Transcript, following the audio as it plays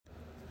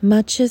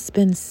Much has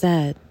been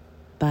said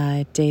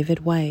by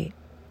David Whyte.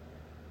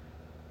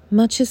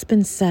 Much has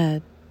been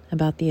said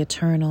about the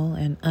eternal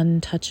and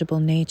untouchable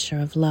nature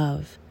of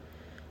love,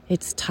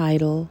 its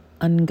tidal,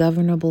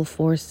 ungovernable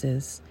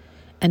forces,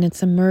 and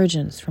its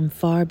emergence from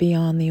far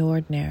beyond the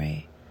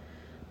ordinary.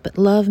 But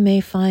love may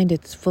find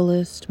its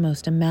fullest,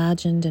 most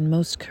imagined, and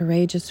most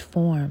courageous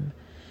form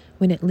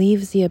when it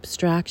leaves the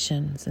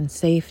abstractions and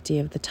safety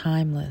of the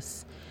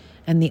timeless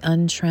and the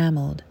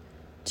untrammeled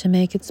to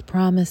make its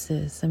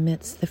promises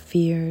amidst the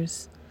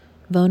fears,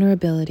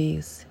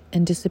 vulnerabilities,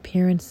 and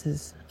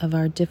disappearances of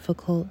our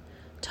difficult,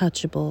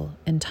 touchable,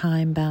 and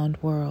time-bound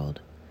world.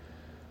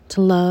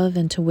 To love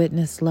and to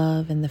witness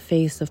love in the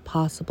face of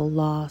possible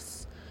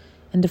loss,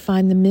 and to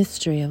find the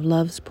mystery of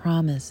love's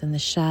promise in the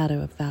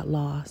shadow of that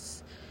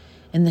loss,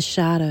 in the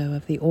shadow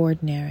of the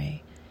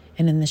ordinary,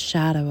 and in the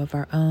shadow of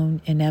our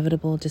own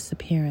inevitable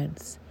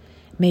disappearance,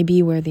 may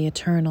be where the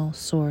eternal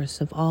source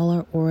of all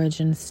our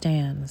origin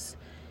stands,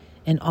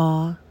 in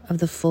awe of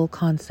the full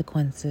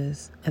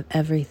consequences of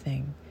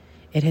everything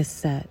it has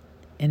set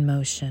in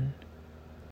motion.